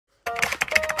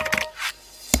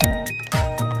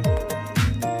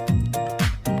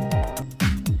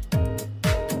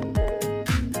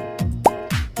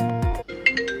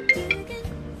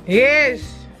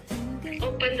Yes.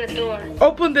 Open the door.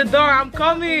 Open the door, I'm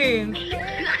coming.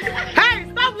 Hey,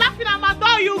 stop laughing at my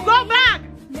door, you go back.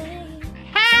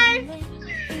 Hey.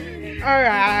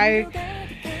 Alright.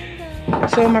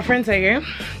 So my friends are here.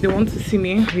 They want to see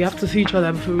me. We have to see each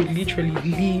other before we literally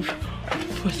leave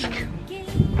for school.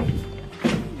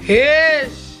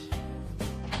 Yes.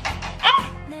 Ah.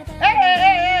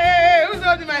 Hey. Who's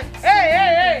holding my?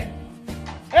 Hey.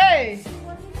 Hey.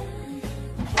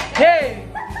 Hey.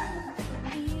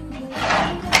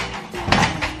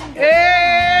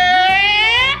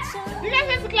 You guys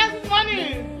went to class this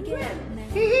morning.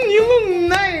 You look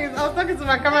nice. I was talking to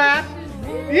my camera.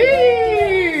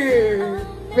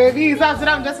 Baby, so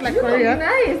I'm just like Korea.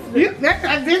 Nice.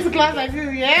 I did to class like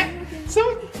this, yeah? So,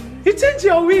 you changed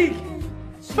your wig.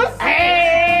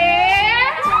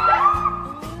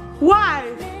 Why?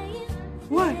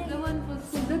 What? The one for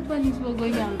school, that one is for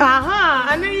going out.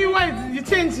 And then you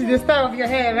changed the style of your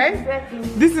hair, right? Exactly.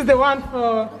 This is the one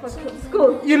for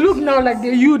School. You look now like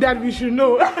the you that we should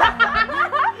know.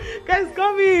 Guys,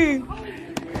 coming.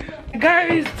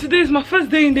 Guys, today is my first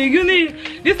day in the uni.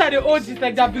 These are the OGs,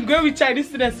 like they've been going with Chinese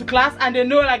students to class and they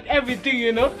know like everything,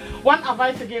 you know. One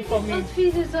advice again for me.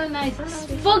 Outfit is so nice.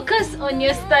 Focus on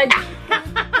your study.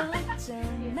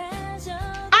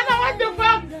 Anna, what the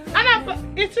fuck? Anna,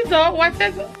 it's it all? What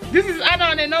is this? Is Anna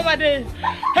on a normal day.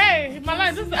 Hey, my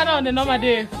life, this is Anna on a normal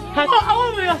day. I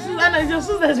want your shoes, Anna. Your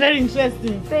shoes is very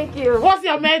interesting. Thank you. What's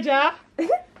your major?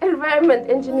 Environment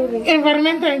engineering.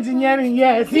 Environmental engineering,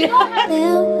 yes. Feel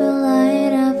the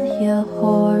light of your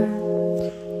heart.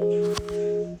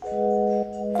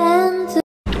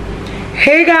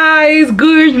 Hey guys,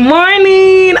 good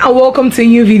morning and welcome to a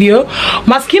new video.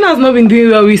 My skin has not been doing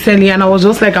well recently and I was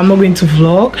just like, I'm not going to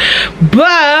vlog,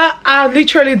 but I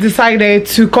literally decided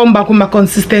to come back with my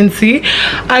consistency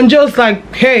and just like,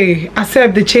 hey,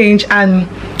 accept the change and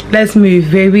let's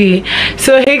move, baby.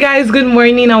 So hey guys, good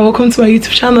morning and welcome to my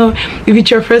YouTube channel. If it's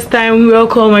your first time,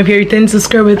 welcome. If you're a returning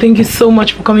subscriber, thank you so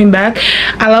much for coming back.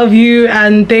 I love you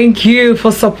and thank you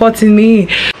for supporting me.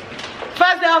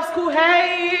 First day of school,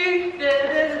 hey.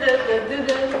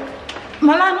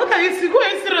 Malan, what are you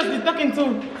seriously talking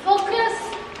to? Focus.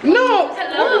 No.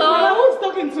 Hello. Who's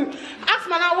talking to? Ask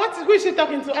Malan, who is she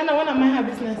talking to? And I want to mind her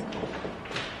business.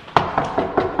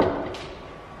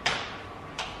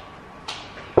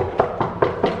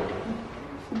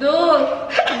 Dude.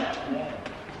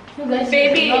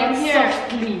 Baby, I'm here.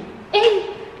 Hey.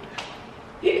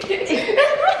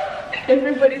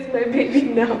 Everybody's my baby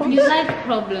now. You like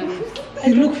problems.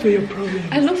 You look for your problems.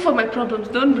 I look for my problems.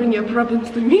 Don't bring your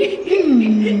problems to me.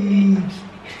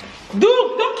 Dude,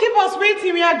 don't keep us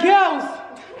waiting. We are girls.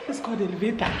 Let's call the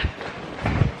elevator.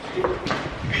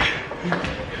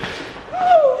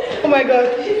 Oh my god.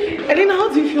 Elena, how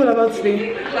do you feel about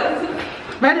today?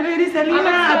 By the way, this is Elena.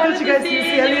 I thought you guys could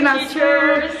see Elena's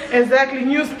tour. Exactly.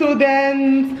 New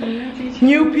students,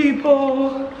 new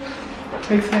people.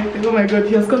 Excited. Oh my god,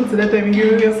 he has come to that time. We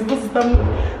are supposed to start.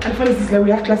 And for this is like we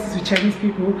have classes with Chinese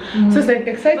people. So it's like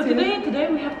exciting. But today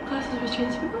we have classes with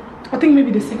Chinese people? I think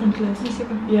maybe the second class.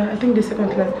 Yeah, I think the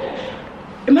second class.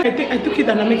 I took it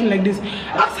and I'm making like this.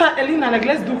 Ask her, Elena, like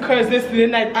let's do curls yesterday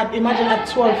night at imagine at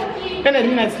 12. Then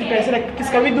Elena sleep. I said like,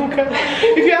 can we do curls?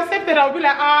 If you accept it, I'll be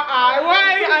like,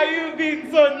 why are you being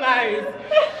so nice?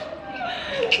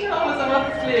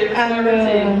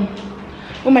 And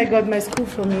oh my god, my school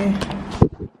from here.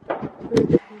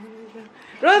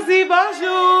 Rosie,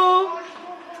 bonjour.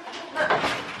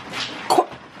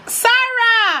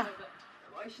 Sarah.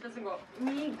 Why she doesn't go?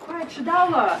 你快迟到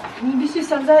了，你必须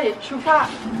现在出发。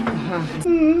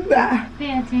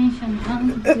Pay attention.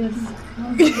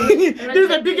 This is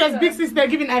the biggest big sister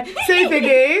giving. Say it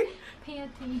again. Pay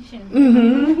attention.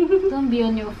 Don't be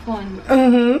on your phone.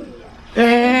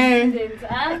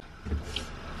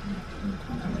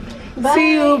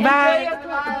 See you, bye.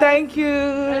 Thank you.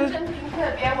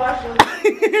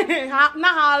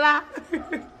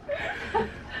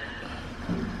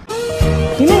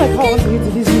 You know like how I want to get to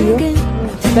this video?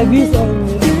 Like these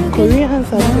Koreans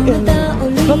are not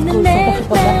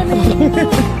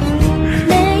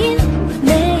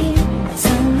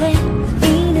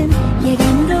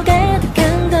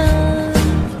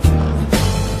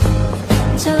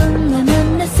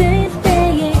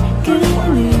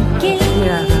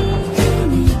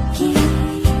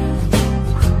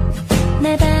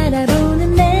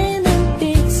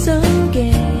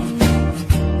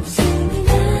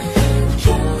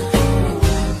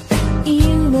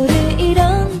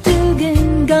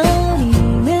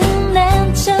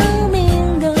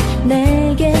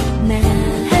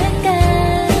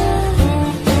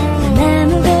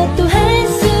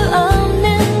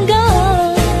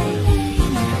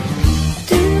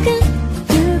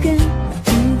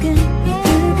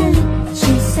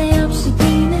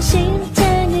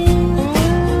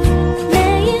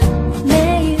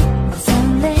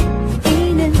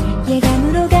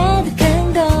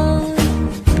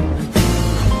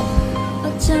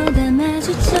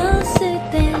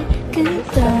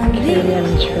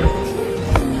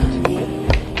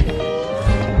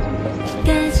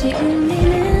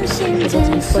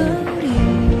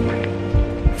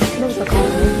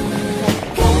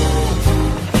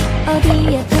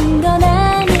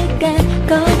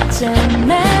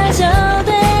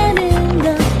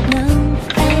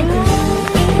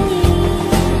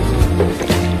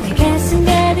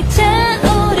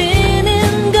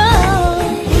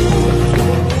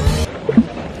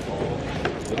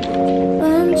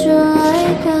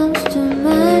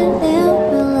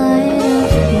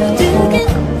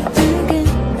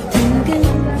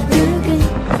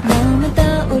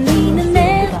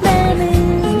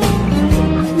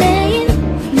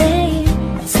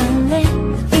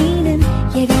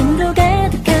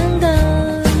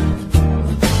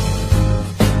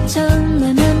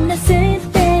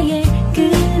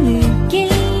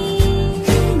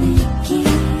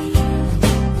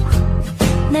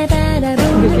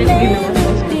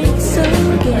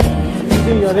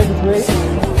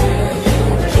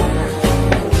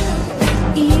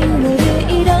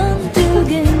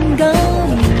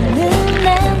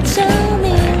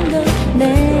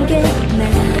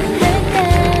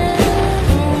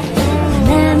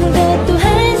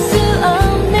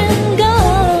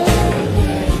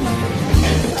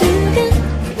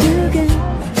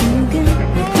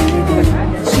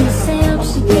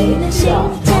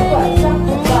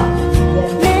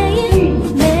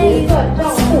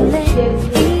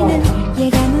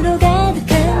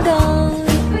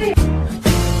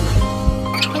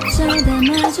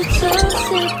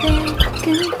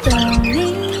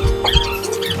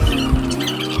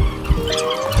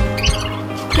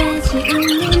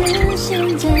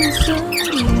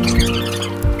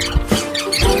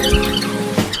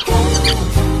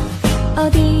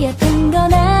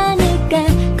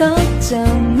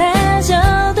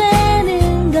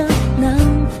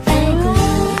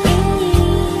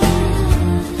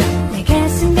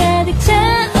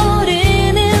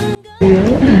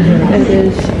It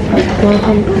is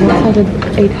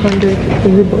 1,800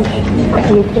 rubles.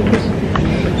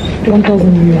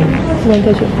 1,000 yuan.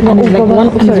 1,000. One is like one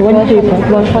paper.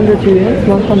 100 yuan.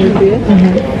 100 yuan.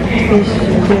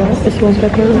 It's one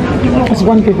paper. It's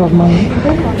one paper of money.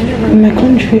 In my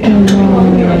country,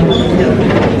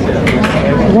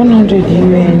 100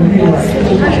 yuan is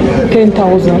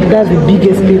 10,000. That's the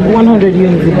biggest paper. 100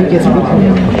 yuan is the biggest paper.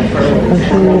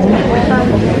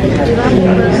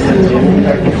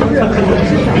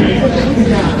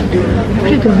 I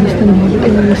don't understand how you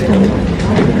can understand.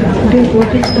 What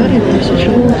they studied for such a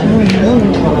long time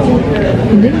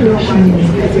in English.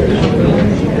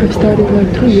 I studied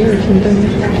like 2 years and then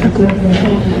I could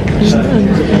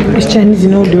understand. It's Chinese, you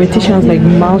know, the teachers like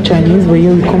Mao Chinese, but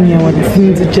you come here and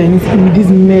listen to Chinese in these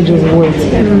major words.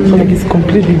 So like it's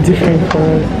completely different for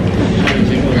us.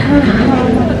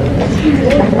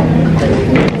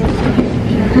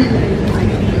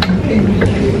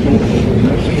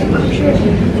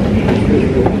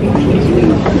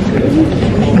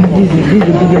 This is the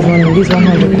biggest one. This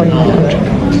 100 coin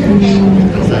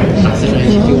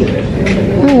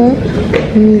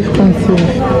in the country.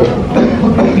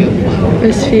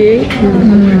 SVA?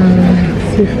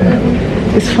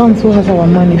 It's France who has our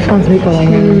money. France make our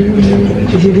money.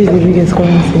 You see, this is the biggest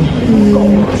currency.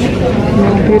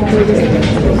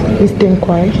 It's 10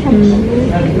 kwai.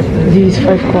 This is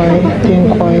 5 kwai,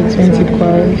 10 kwai, 20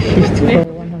 kwai, 50 kwai,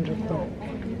 100 kwai.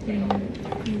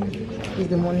 It's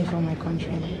the money from my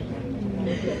country.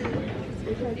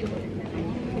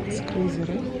 It's crazy,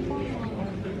 right?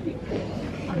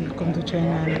 I come to China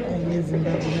and I use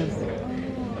Zimbabwe.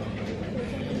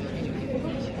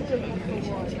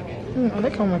 I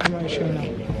like how much I'm showing now.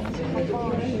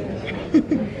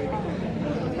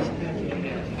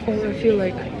 Or I feel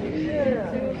like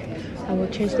I will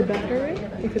change the battery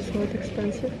if it's not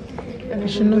expensive. And I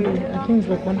should know. I think it's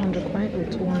like 100 kwai or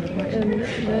 200 kwai. And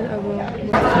then I will.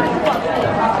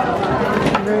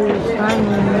 Very fine.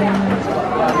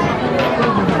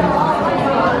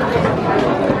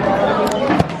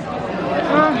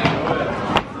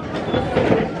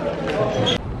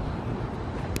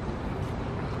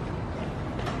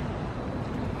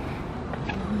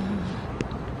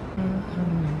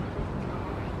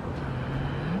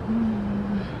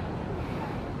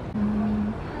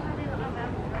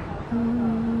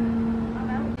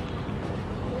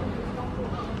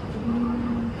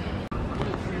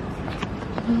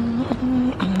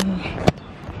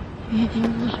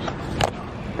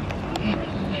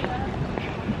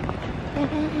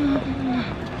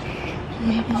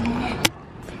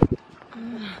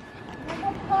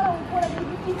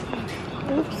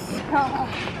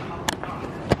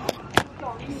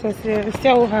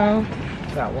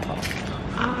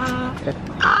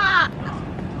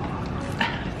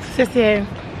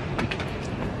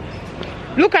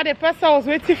 Look at the person I was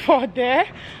waiting for there,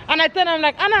 and I told him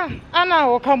like, Anna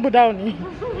will come down.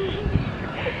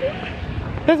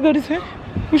 Let's go this way.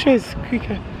 Which way is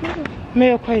quicker?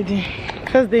 Mayor Kwaidi.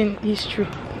 First day in history.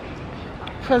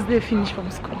 First day finished from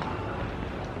school.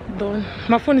 Done.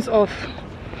 My phone is off.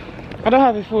 I don't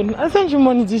have a phone. I sent you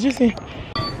money, did you see?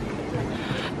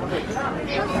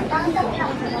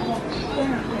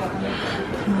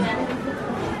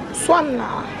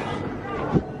 Swanna.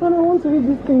 I don't want to eat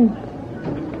this thing.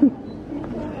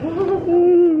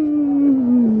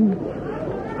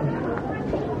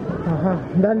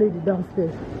 That lady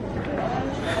downstairs.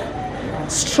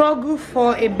 Struggle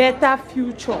for a better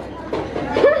future.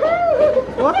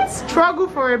 What? Struggle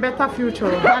for a better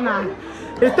future, Hannah.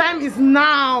 The time is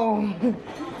now.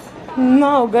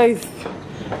 Now, guys.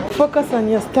 Focus on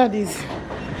your studies.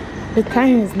 The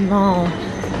time is now.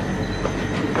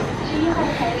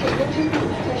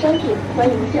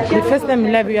 The first time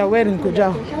in life we are wearing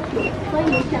kujao.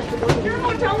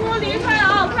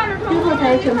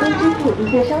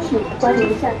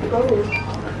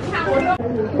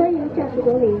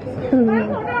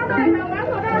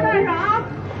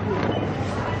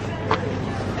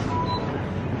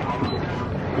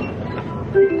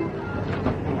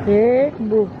 Hey,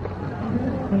 boo.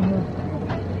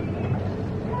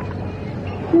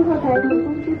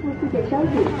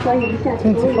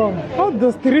 How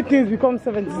those three things become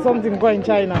 70 something go in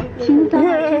China?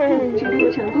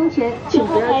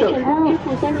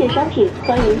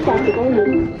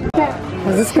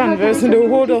 This conversion they will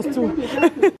hold us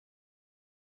too.